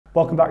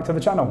Welcome back to the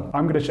channel.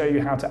 I'm going to show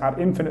you how to add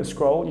infinite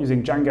scroll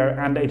using Django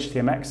and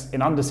HTMX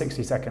in under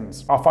 60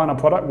 seconds. Our final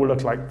product will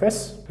look like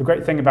this. The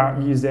great thing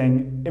about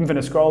using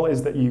infinite scroll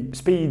is that you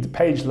speed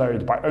page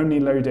load by only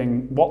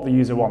loading what the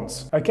user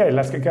wants. Okay,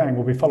 let's get going.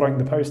 We'll be following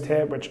the post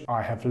here, which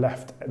I have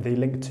left the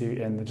link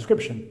to in the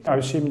description. I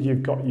assume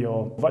you've got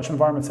your virtual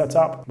environment set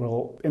up.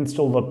 We'll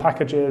install the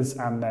packages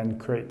and then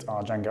create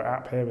our Django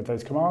app here with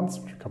those commands,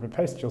 which copy and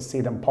paste. You'll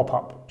see them pop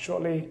up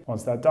shortly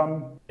once they're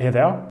done. Here they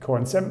are, core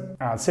and sim.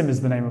 Sim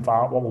is the name of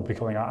what we'll be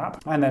calling our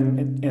app. And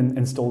then in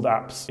installed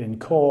apps in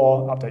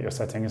core, update your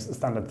settings, the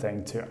standard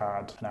thing to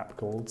add an app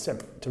called sim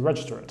to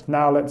register it.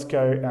 Now let's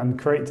go and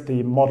create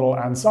the model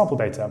and sample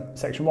data,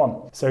 section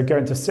 1. So go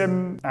into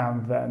sim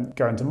and then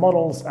go into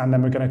models, and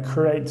then we're going to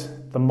create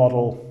the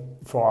model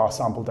for our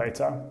sample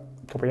data.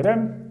 Copy it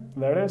in.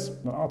 There it is,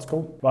 an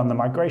article. Run the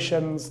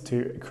migrations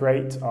to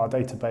create our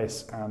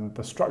database and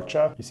the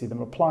structure. You see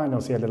them apply, and you'll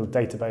see a little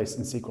database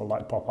and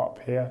SQLite pop up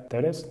here.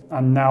 There it is.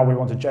 And now we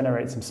want to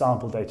generate some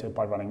sample data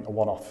by running a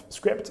one-off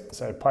script.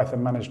 So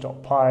python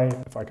manage.py,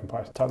 if I can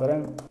type that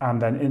in.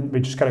 And then we're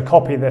just going to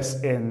copy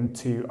this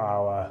into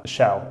our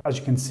shell. As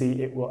you can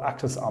see, it will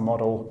access our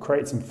model,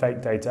 create some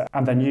fake data,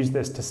 and then use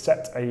this to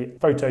set a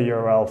photo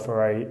URL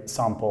for a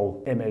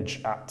sample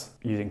image at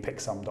using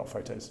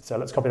picsum.photos. So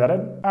let's copy that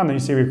in. And then you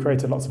see we've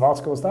created lots of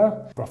articles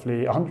there,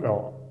 roughly 100,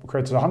 or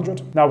created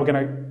 100. Now we're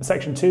going to,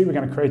 section 2, we're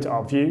going to create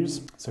our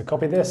views. So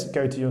copy this,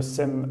 go to your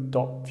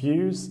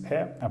sim.views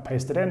here and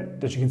paste it in.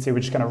 As you can see, we're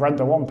just going to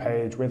render one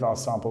page with our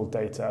sample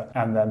data.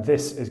 And then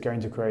this is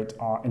going to create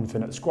our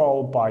infinite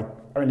scroll by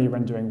only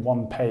rendering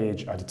one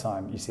page at a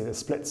time. You see this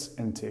splits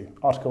into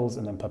articles,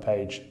 and then per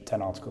page,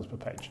 10 articles per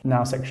page.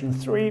 Now section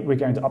 3, we're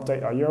going to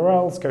update our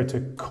URLs. Go to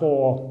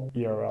core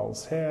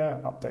URLs here,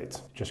 update.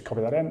 Just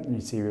copy that in, and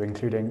you see we're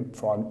including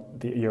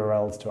the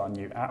URLs to our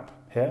new app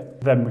here.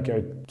 Then we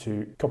go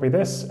to copy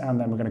this, and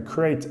then we're going to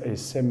create a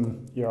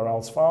sim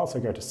URLs file.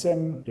 So go to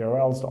sim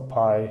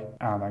urls.py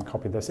and then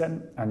copy this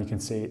in, and you can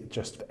see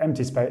just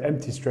empty space,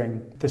 empty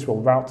string. This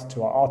will route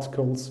to our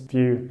articles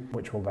view,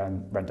 which will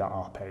then render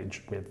our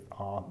page with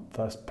our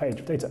first page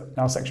of data.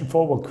 Now section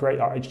 4, we'll create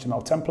our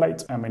HTML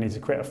template, and we need to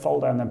create a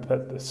folder and then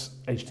put this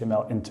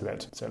HTML into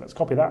it. So let's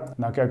copy that.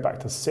 Now go back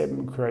to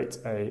sim, create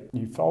a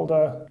new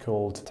folder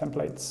called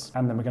templates,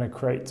 and then we're going to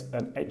create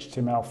an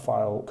HTML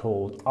file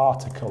called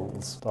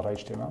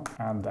articles.html,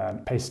 and then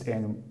paste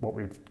in what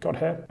we've got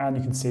here. And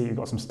you can see you've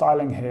got some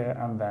styling here,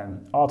 and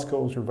then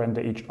articles. We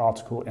render each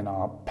article in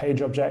our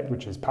page object,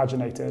 which is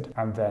paginated,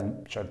 and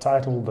then show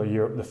title,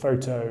 the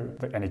photo,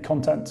 any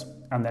content.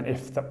 And then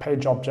if the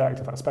page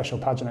object, if that special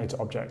paginator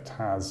object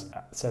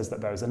says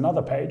that there's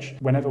another page,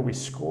 whenever we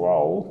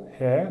scroll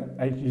here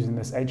using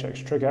this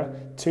HX trigger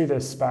to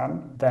this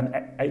span,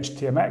 then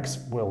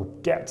HTMX will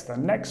get the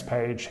next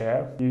page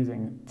here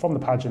from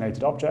the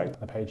paginated object,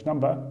 the page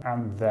number,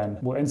 and then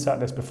we'll insert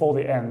this before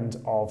the end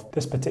of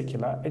this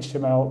particular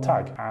HTML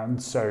tag.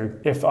 And so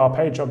if our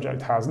page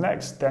object has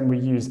next, then we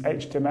use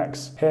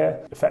HTMX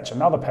here, fetch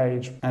another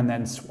page, and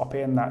then swap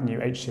in that new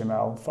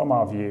HTML from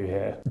our view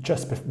here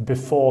just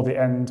before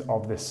the end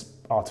of this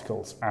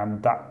articles,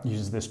 and that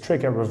uses this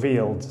trigger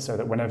revealed, so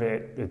that whenever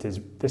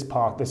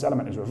this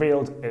element is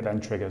revealed, it then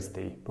triggers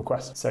the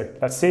request. So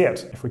let's see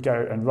it. If we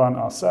go and run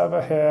our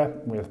server here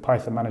with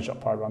python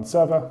manage.py run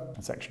server,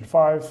 in section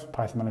 5,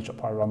 python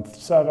manage.py run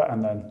server,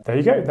 and then there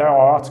you go, there are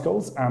our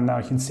articles, and now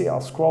you can see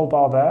our scroll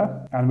bar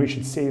there, and we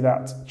should see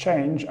that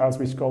change as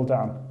we scroll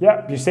down.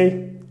 Yeah, you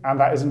see? And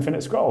that is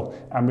infinite scroll,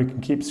 and we can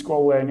keep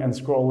scrolling and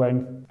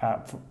scrolling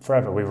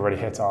forever. We've already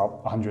hit our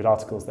 100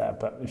 articles there,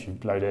 but if you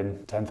load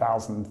in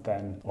 10,000,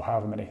 then, or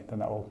however many, then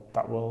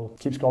that will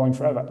keep scrolling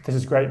forever. This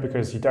is great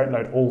because you don't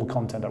load all the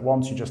content at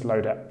once, you just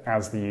load it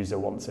as the user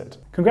wants it.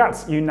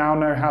 Congrats, you now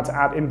know how to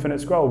add infinite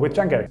scroll with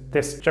Django.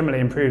 This generally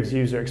improves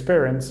user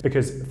experience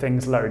because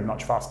things load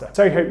much faster.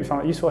 So I hope you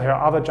found it useful. Here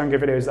are other Django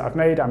videos that I've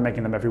made. I'm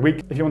making them every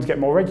week. If you want to get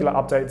more regular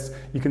updates,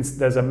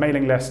 there's a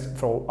mailing list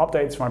for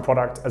updates for my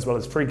product, as well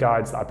as free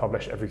guides that I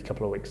publish every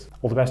couple of weeks.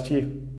 All the best to you.